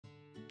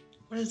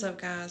What is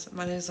up, guys?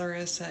 My name is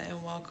Larissa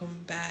and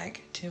welcome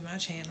back to my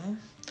channel.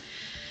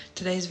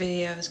 Today's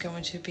video is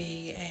going to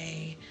be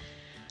a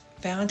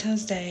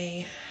Valentine's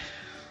Day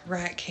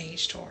rat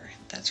cage tour.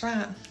 That's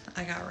right,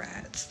 I got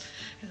rats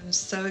and I'm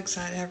so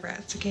excited to have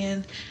rats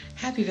again.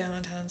 Happy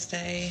Valentine's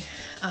Day.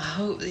 I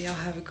hope that y'all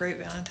have a great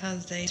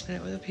Valentine's Day. Spend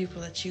it with the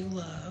people that you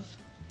love.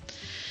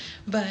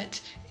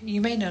 But you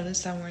may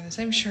notice I'm wearing the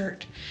same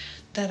shirt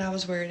that I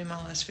was wearing in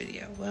my last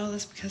video. Well,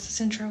 that's because this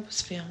intro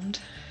was filmed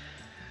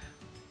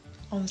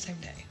on the same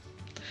day.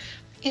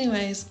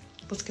 Anyways,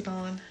 let's get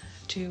on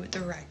to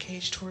the rat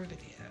cage tour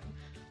video.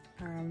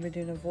 I'm going to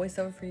be doing a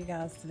voiceover for you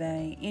guys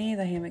today. Any of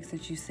the hammocks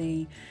that you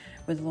see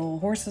with little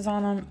horses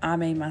on them, I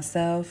made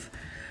myself.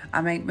 I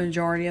make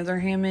majority of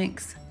their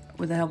hammocks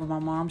with the help of my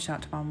mom. Shout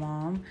out to my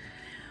mom.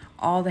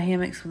 All the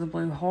hammocks with the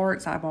blue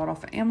hearts I bought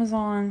off of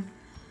Amazon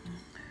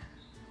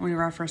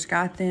whenever I first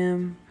got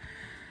them.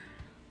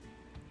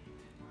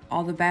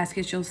 All the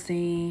baskets you'll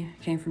see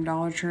came from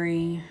Dollar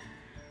Tree.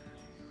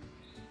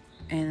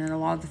 And a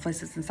lot of the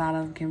places inside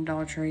of them came from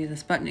Dollar Tree. The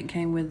Sputnik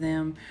came with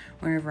them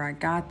whenever I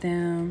got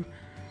them.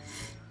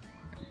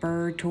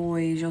 Bird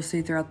toys you'll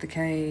see throughout the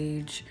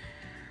cage.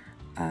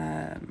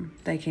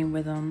 They came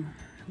with them.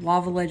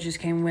 Lava ledges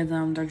came with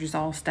them. They're just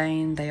all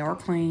stained. They are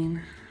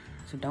clean,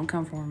 so don't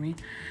come for me.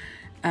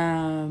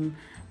 The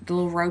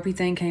little ropey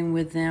thing came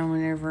with them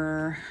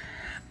whenever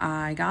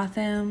I got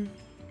them.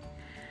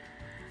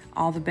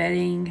 All the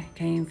bedding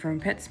came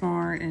from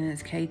PetSmart, and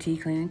it's KT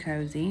Clean and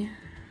Cozy.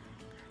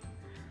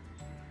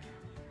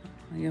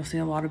 You'll see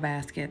a lot of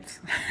baskets.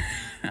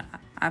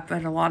 I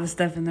put a lot of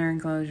stuff in their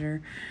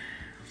enclosure.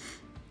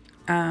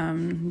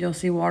 You'll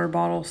see water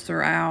bottles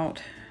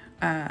throughout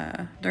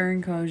their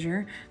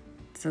enclosure.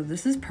 So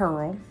this is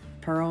Pearl.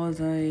 Pearl is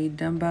a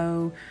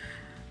Dumbo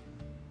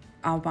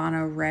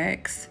albino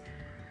Rex.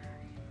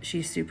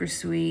 She's super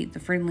sweet, the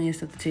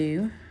friendliest of the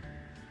two.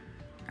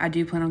 I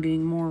do plan on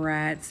getting more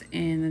rats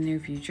in the near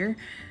future.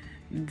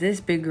 This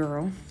big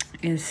girl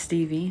is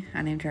Stevie.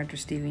 I named her after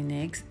Stevie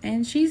Nicks,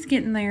 and she's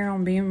getting there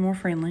on being more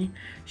friendly.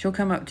 She'll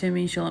come up to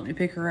me, she'll let me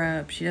pick her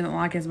up. She doesn't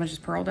like it as much as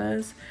Pearl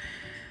does,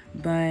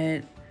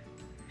 but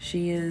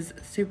she is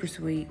super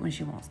sweet when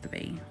she wants to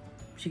be.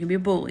 She can be a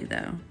bully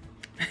though,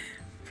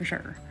 for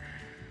sure.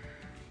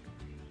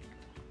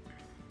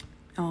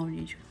 Oh,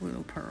 you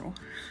little Pearl.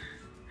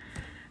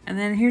 And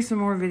then here's some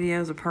more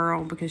videos of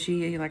Pearl, because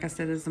she, like I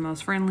said, is the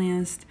most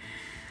friendliest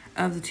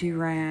of the two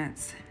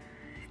rats.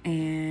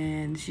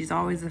 And she's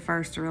always the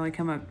first to really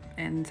come up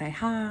and say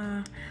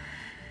hi.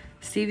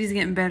 Stevie's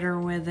getting better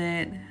with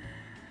it.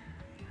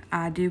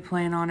 I do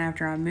plan on,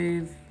 after I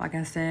move, like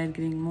I said,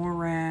 getting more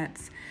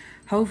rats.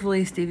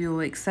 Hopefully Stevie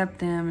will accept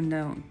them and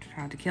don't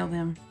try to kill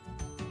them.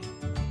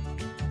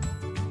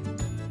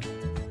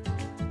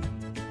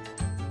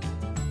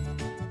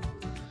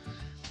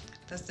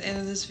 That's the end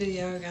of this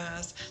video,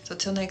 guys. So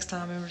till next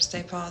time, remember,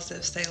 stay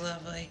positive, stay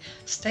lovely,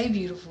 stay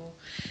beautiful,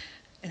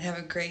 and have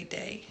a great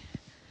day.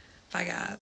 Bye, guys.